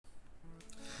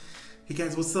Hey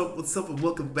guys, what's up? What's up? And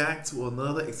welcome back to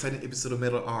another exciting episode of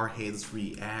Metal Our Heads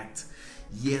React.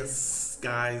 Yes,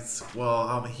 guys, well,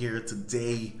 I'm here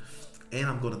today and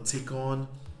I'm gonna take on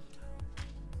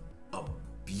a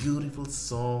beautiful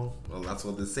song. Well, that's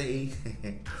what they say.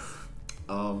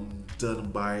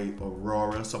 Done by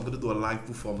Aurora. So I'm gonna do a live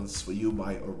performance for you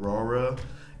by Aurora,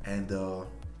 and the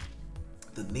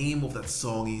name of that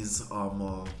song is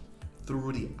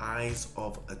Through the Eyes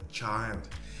of a Child.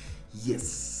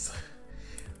 Yes,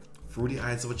 Through the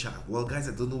Eyes of a Child. Well, guys,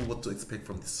 I don't know what to expect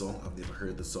from this song. I've never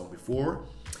heard the song before.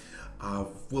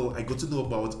 Well, I got to know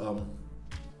about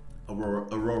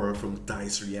Aurora from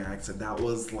Dice Reacts, and that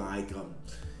was like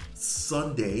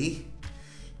Sunday.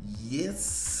 Yes.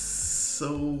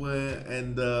 So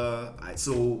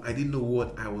I didn't know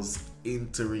what I was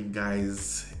entering,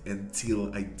 guys,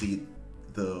 until I did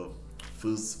the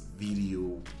first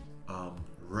video,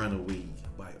 Runaway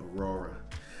by Aurora.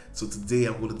 So today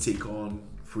I'm going to take on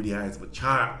Through the Eyes of a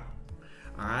Child.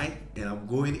 Alright, and I'm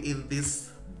going in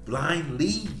this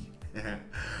blindly.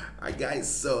 Alright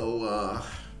guys, so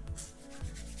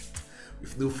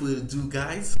with no further ado,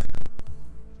 guys,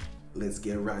 let's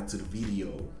get right to the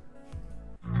video.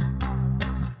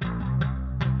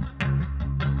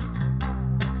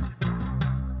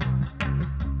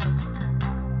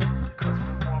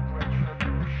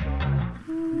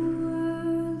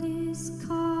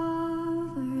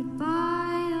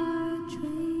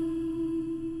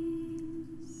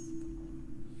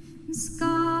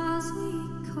 Scars we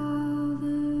cover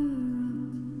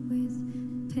up with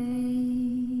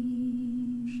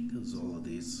pain. She does all of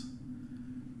this.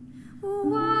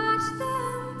 Watch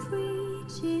them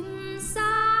preach inside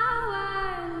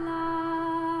our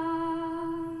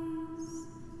lives.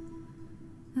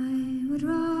 I would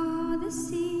rather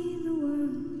see the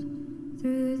world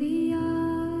through the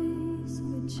eyes of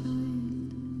a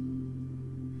child.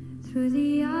 Through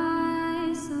the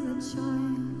eyes of a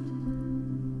child.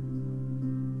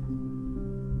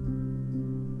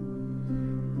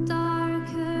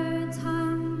 Darker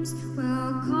times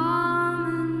will come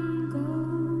and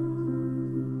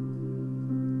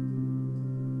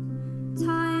go.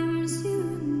 Times you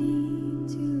need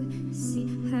to see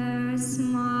her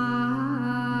smile,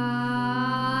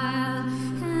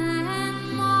 and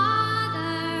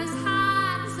mother's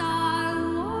hands are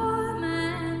warm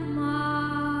and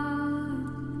mild.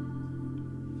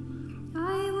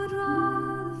 I would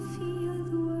rather feel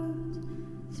the world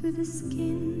through the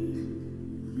skin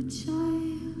of a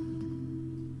child,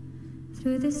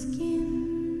 through the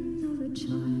skin of a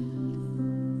child.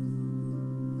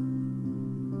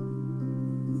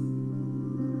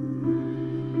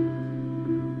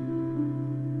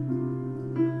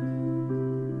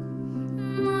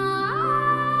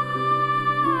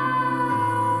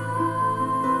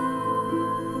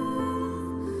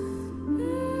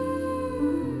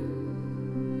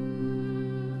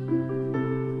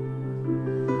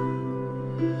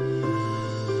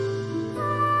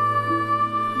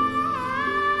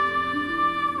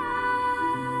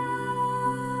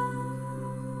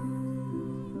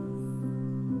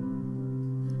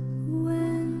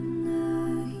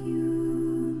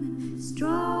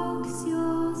 Strokes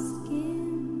your skin,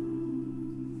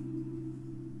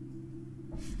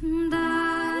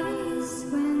 that is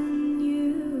when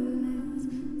you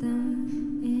let them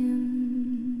in.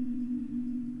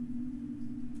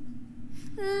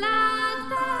 Let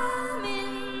them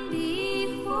in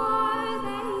before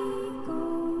they go.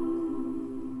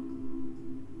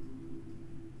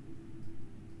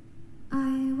 I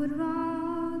would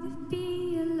rather be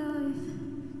alive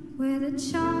with a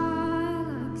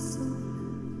childlike soul,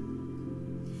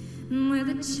 with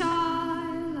a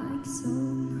childlike soul.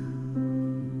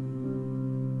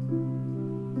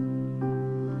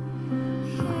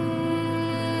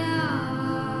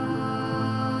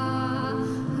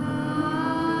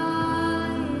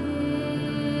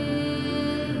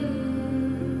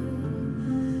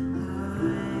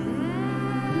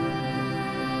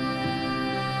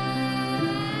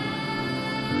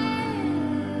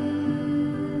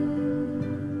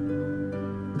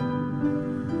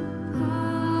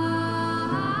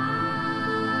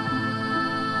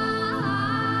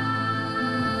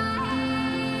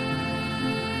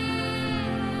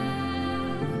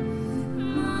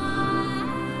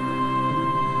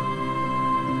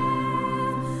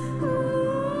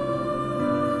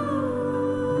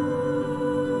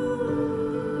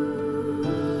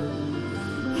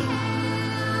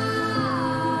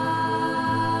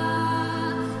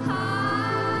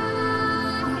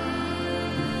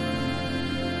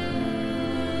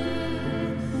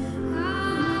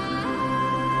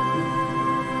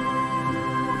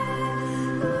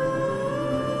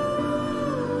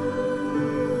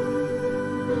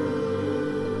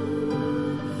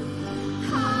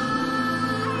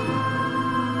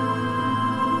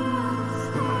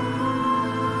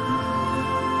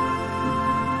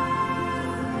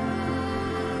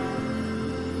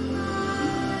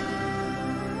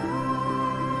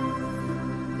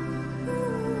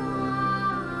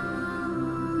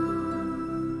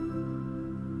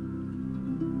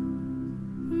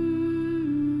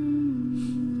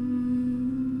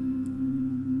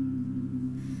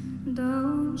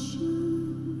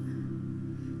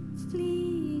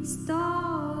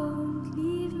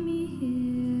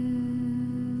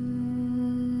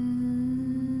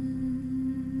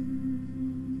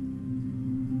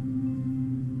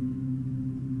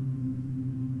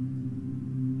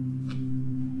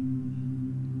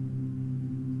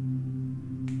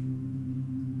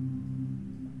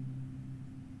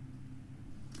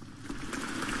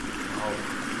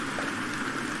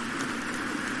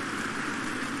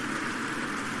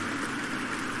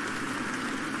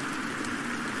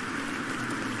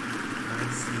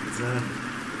 Listen.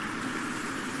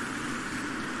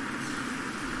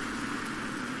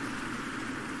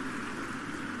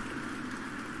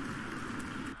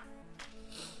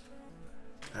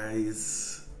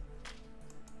 Guys,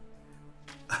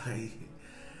 I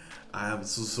I am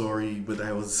so sorry, but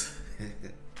I was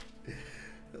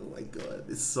oh my god,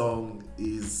 this song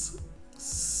is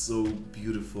so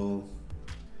beautiful.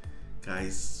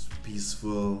 Guys,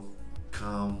 peaceful,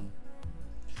 calm,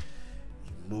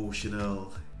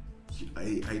 emotional.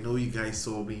 I know you guys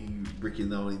saw me breaking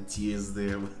down in tears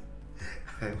there, but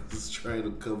I was trying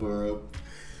to cover up.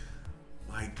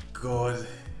 My god,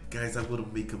 guys, I'm gonna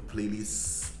make a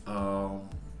playlist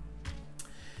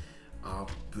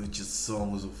with just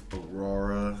songs of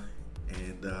Aurora,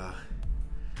 and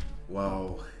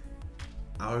wow,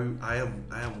 I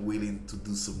am willing to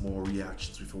do some more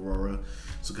reactions with Aurora.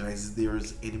 So guys, if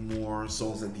there's any more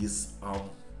songs like this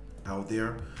out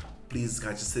there, please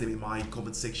guys just send them in my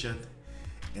comment section,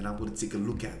 and I'm gonna take a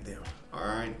look at them. All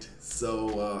right.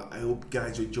 So I hope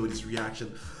guys you enjoyed this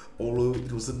reaction. Although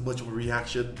it wasn't much of a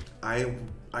reaction, I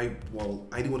didn't want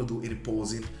to do any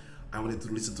pausing. I wanted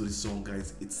to listen to this song,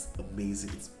 guys. It's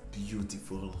amazing. It's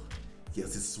beautiful. Yes,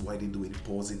 this is why I didn't do any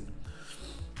pausing.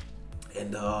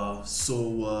 And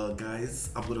guys,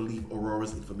 I'm gonna leave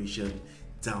Aurora's information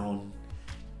down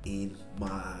in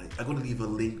my. I'm gonna leave a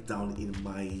link down in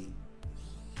my.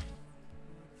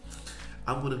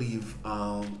 I'm gonna leave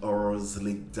Aurora's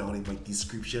link down in my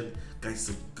description, guys.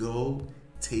 So go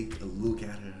take a look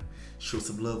at her. Show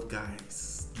some love,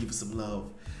 guys. Give her some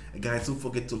love. And guys, don't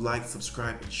forget to like,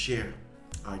 subscribe, and share.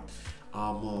 Alright.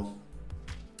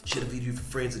 Share the video with your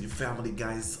friends and your family,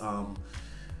 guys.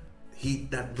 Hit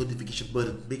that notification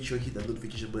button. Make sure you hit that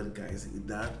notification button, guys.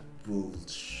 That will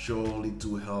surely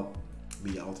do help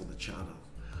me out on the channel.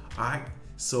 Alright.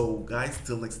 So guys,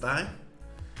 till next time.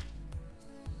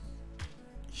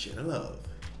 Share the love.